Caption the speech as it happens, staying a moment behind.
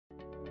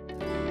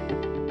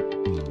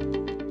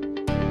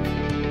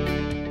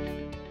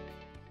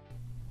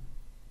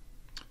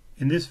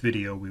In this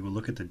video, we will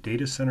look at the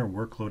Data Center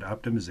Workload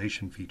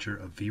Optimization feature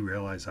of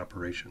vRealize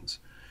Operations,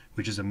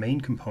 which is a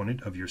main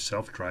component of your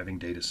self-driving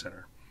data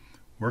center.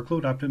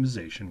 Workload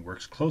optimization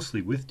works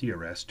closely with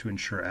DRS to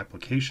ensure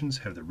applications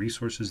have the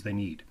resources they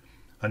need.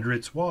 Under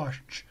its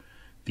watch,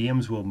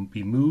 VMs will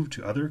be moved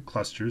to other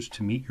clusters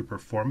to meet your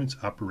performance,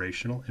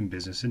 operational, and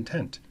business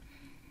intent.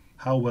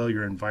 How well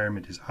your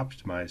environment is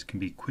optimized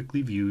can be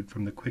quickly viewed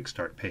from the Quick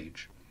Start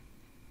page.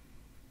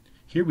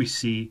 Here we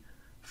see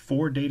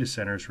 4 data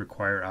centers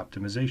require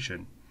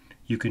optimization.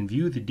 You can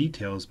view the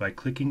details by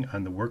clicking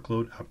on the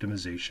Workload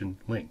Optimization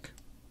link.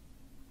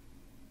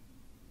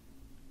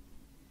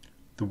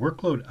 The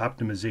Workload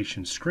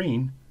Optimization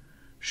screen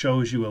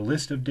shows you a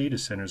list of data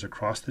centers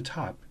across the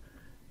top,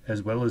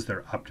 as well as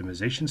their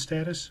optimization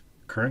status,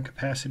 current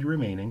capacity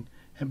remaining,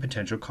 and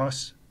potential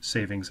cost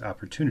savings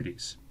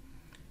opportunities.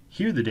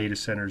 Here, the data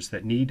centers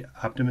that need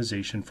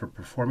optimization for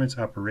performance,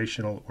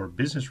 operational, or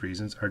business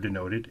reasons are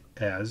denoted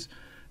as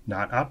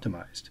not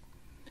optimized,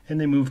 and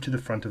they move to the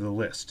front of the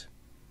list.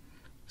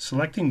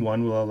 Selecting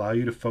one will allow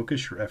you to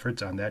focus your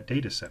efforts on that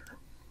data center.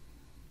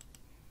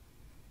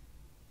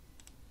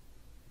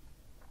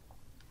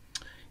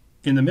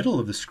 In the middle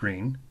of the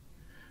screen,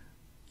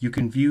 you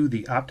can view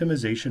the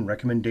optimization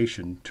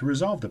recommendation to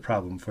resolve the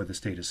problem for this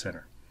data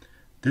center.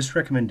 This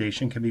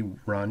recommendation can be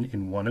run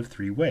in one of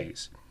 3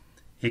 ways.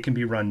 It can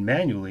be run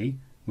manually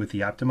with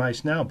the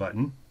Optimize Now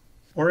button,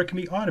 or it can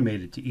be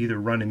automated to either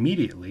run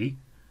immediately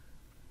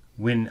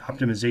when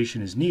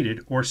optimization is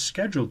needed or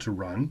scheduled to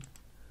run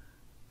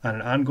on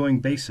an ongoing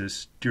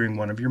basis during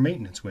one of your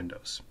maintenance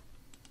windows.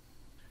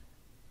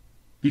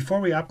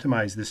 Before we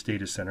optimize this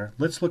data center,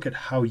 let's look at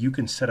how you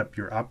can set up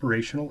your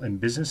operational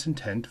and business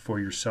intent for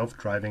your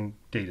self-driving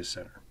data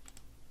center.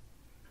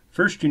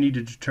 First, you need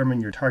to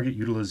determine your target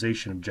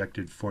utilization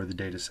objective for the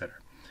data center.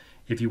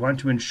 If you want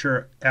to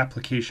ensure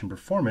application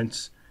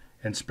performance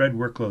and spread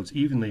workloads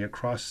evenly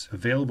across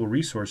available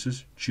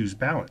resources, choose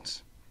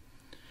Balance.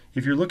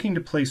 If you're looking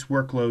to place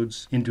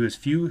workloads into as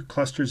few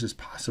clusters as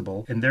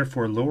possible and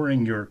therefore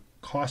lowering your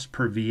cost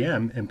per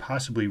VM and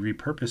possibly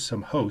repurpose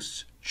some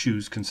hosts,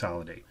 choose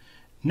Consolidate.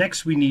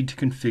 Next, we need to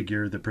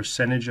configure the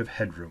percentage of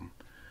headroom.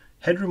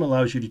 Headroom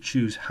allows you to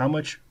choose how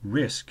much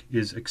risk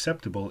is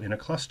acceptable in a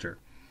cluster.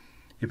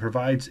 It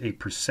provides a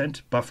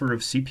 % buffer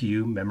of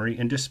CPU, memory,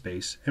 and disk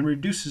space and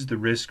reduces the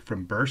risk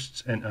from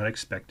bursts and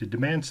unexpected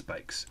demand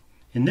spikes.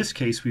 In this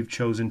case, we've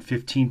chosen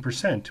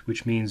 15%,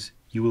 which means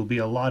you will be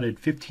allotted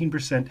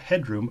 15%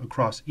 headroom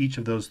across each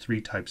of those 3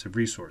 types of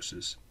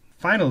resources.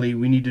 Finally,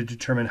 we need to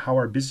determine how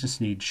our business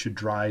needs should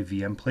drive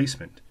VM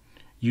placement.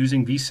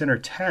 Using vCenter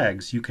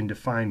tags, you can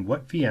define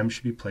what VM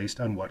should be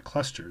placed on what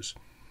clusters.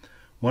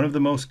 One of the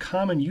most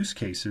common use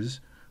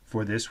cases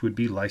for this would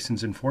be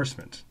license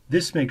enforcement.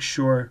 This makes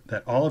sure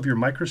that all of your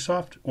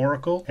Microsoft,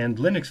 Oracle, and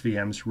Linux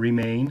VMs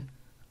remain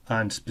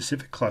on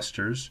specific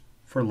clusters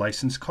for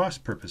license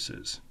cost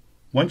purposes.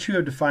 Once you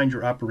have defined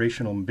your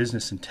operational and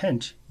business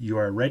intent, you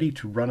are ready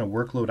to run a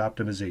workload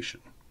optimization.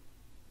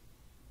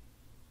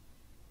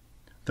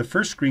 The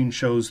first screen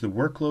shows the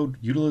workload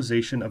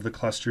utilization of the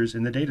clusters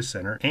in the data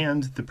center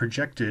and the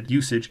projected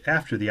usage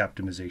after the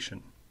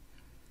optimization.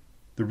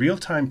 The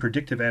real-time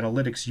predictive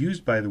analytics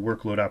used by the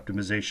workload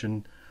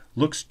optimization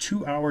looks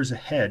 2 hours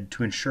ahead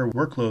to ensure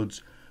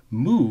workloads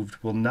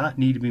moved will not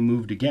need to be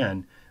moved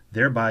again,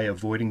 thereby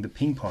avoiding the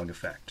ping-pong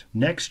effect.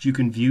 Next, you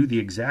can view the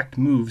exact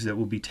moves that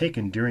will be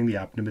taken during the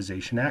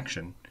optimization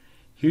action.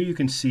 Here you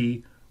can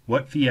see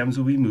what VMs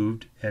will be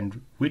moved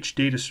and which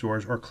data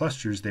stores or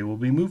clusters they will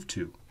be moved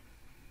to.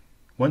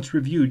 Once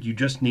reviewed, you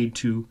just need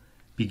to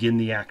begin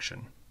the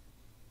action.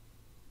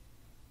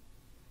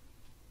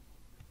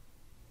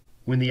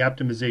 When the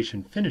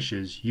optimization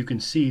finishes, you can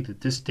see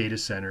that this data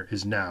center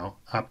is now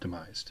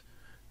optimized.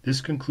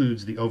 This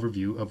concludes the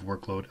overview of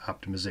workload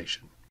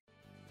optimization.